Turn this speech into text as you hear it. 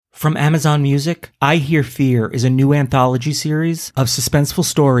From Amazon Music, I Hear Fear is a new anthology series of suspenseful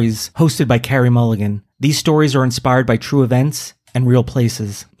stories hosted by Carey Mulligan. These stories are inspired by true events and real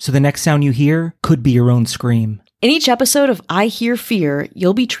places, so the next sound you hear could be your own scream. In each episode of I Hear Fear,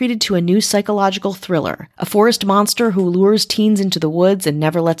 you'll be treated to a new psychological thriller, a forest monster who lures teens into the woods and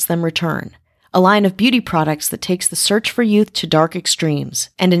never lets them return, a line of beauty products that takes the search for youth to dark extremes,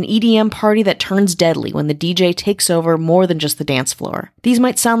 and an EDM party that turns deadly when the DJ takes over more than just the dance floor. These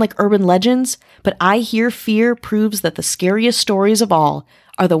might sound like urban legends, but I Hear Fear proves that the scariest stories of all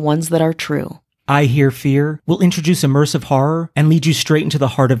are the ones that are true. I Hear Fear will introduce immersive horror and lead you straight into the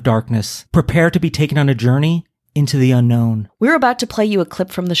heart of darkness. Prepare to be taken on a journey into the unknown. We're about to play you a clip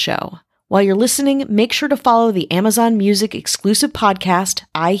from the show. While you're listening, make sure to follow the Amazon Music exclusive podcast,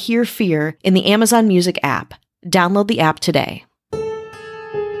 I Hear Fear, in the Amazon Music app. Download the app today.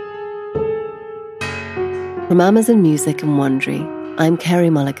 From Amazon Music and Wondery, I'm Carey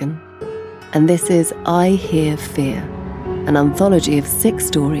Mulligan, and this is I Hear Fear, an anthology of 6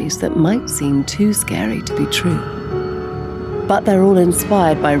 stories that might seem too scary to be true. But they're all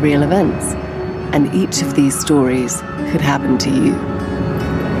inspired by real events, and each of these stories could happen to you.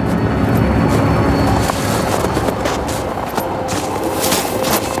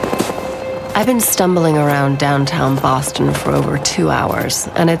 I've been stumbling around downtown Boston for over 2 hours,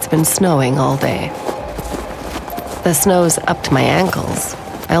 and it's been snowing all day. The snow's up to my ankles.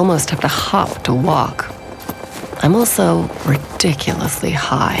 I almost have to hop to walk. I'm also ridiculously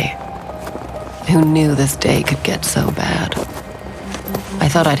high. Who knew this day could get so bad? I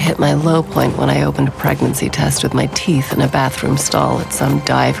thought I'd hit my low point when I opened a pregnancy test with my teeth in a bathroom stall at some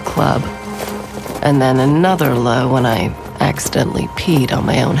dive club. And then another low when I accidentally peed on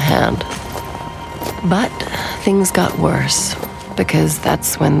my own hand. But things got worse, because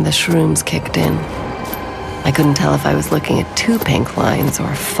that's when the shrooms kicked in. I couldn't tell if I was looking at 2 pink lines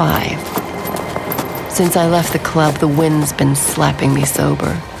or 5. Since I left the club, the wind's been slapping me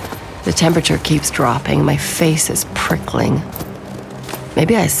sober. The temperature keeps dropping, my face is prickling.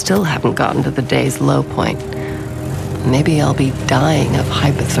 Maybe I still haven't gotten to the day's low point. Maybe I'll be dying of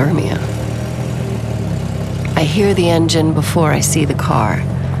hypothermia. I hear the engine before I see the car.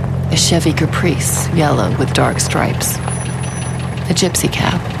 A Chevy Caprice, yellow with dark stripes. A gypsy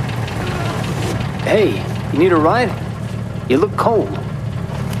cab. Hey, you need a ride? You look cold.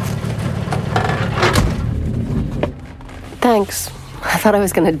 Thanks. I thought I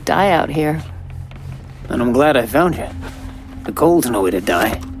was gonna die out here. And I'm glad I found you. The cold's no way to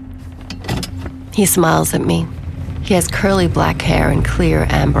die. He smiles at me. He has curly black hair and clear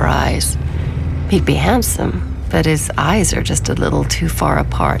amber eyes. He'd be handsome, but his eyes are just a little too far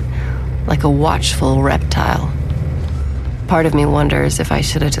apart, like a watchful reptile. Part of me wonders if I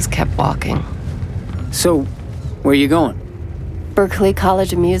should have just kept walking. So, where you going? Berklee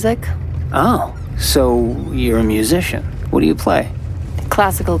College of Music. Oh, so you're a musician. What do you play?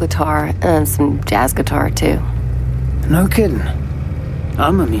 Classical guitar and some jazz guitar, too. No kidding.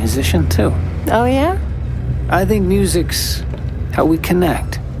 I'm a musician, too. Oh, yeah? I think music's how we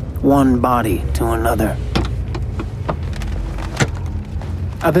connect, one body to another.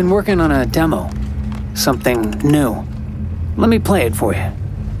 I've been working on a demo, something new. Let me play it for you.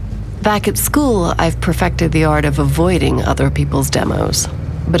 Back at school, I've perfected the art of avoiding other people's demos.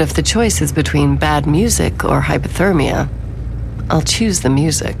 But if the choice is between bad music or hypothermia, I'll choose the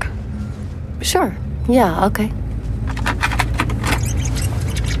music. Sure. Yeah, okay.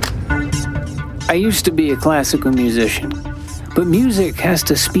 I used to be a classical musician, but music has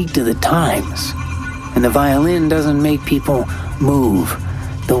to speak to the times, and the violin doesn't make people move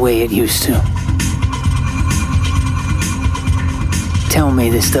the way it used to. Tell me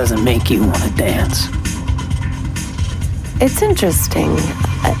this doesn't make you want to dance. It's interesting.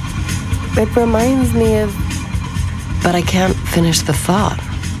 It reminds me of... But I can't finish the thought.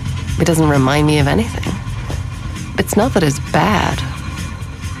 It doesn't remind me of anything. It's not that it's bad.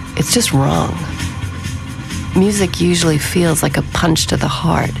 It's just wrong. Music usually feels like a punch to the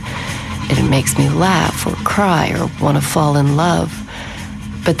heart. It makes me laugh or cry or want to fall in love.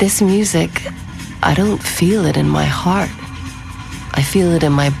 But this music, I don't feel it in my heart. I feel it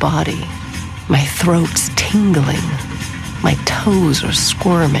in my body. My throat's tingling. My toes are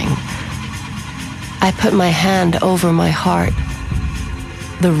squirming. I put my hand over my heart.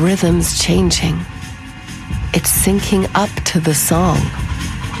 The rhythm's changing. It's syncing up to the song.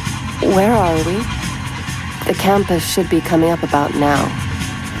 Where are we? The campus should be coming up about now.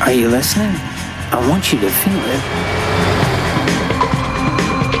 Are you listening? I want you to feel it.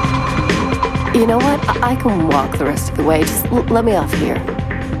 You know what? I can walk the rest of the way. Just let me off here.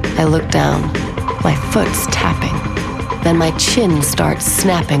 I look down. My foot's tapping. Then my chin starts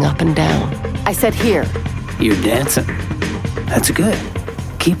snapping up and down. I said, here. You're dancing. That's good.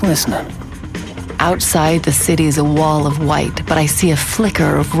 Keep listening. Outside, the city's a wall of white, but I see a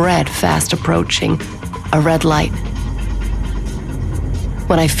flicker of red fast approaching. A red light.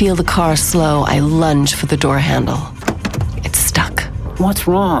 When I feel the car slow, I lunge for the door handle. It's stuck. What's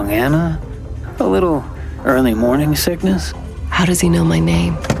wrong, Anna? A little early morning sickness? How does he know my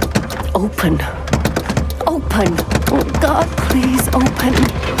name? Open. Open. Oh, God, please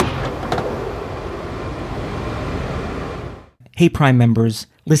open. Hey, Prime members,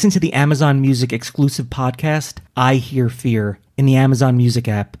 listen to the Amazon Music exclusive podcast, I Hear Fear, in the Amazon Music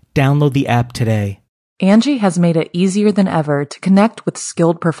app. Download the app today. Angie has made it easier than ever to connect with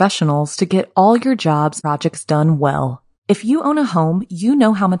skilled professionals to get all your jobs projects done well. If you own a home, you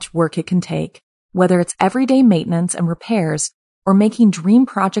know how much work it can take, whether it's everyday maintenance and repairs or making dream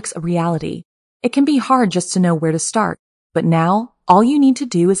projects a reality. It can be hard just to know where to start, but now all you need to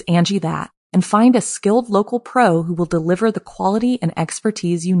do is Angie that and find a skilled local pro who will deliver the quality and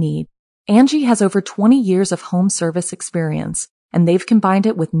expertise you need. Angie has over 20 years of home service experience, and they've combined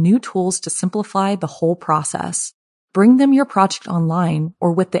it with new tools to simplify the whole process. Bring them your project online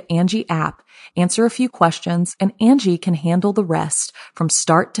or with the Angie app, answer a few questions, and Angie can handle the rest from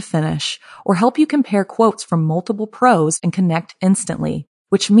start to finish or help you compare quotes from multiple pros and connect instantly,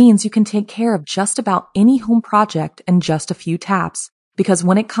 which means you can take care of just about any home project in just a few taps. Because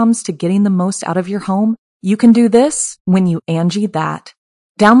when it comes to getting the most out of your home, you can do this when you Angie that.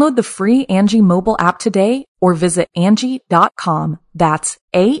 Download the free Angie mobile app today or visit Angie.com. That's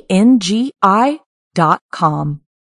ANGI.com.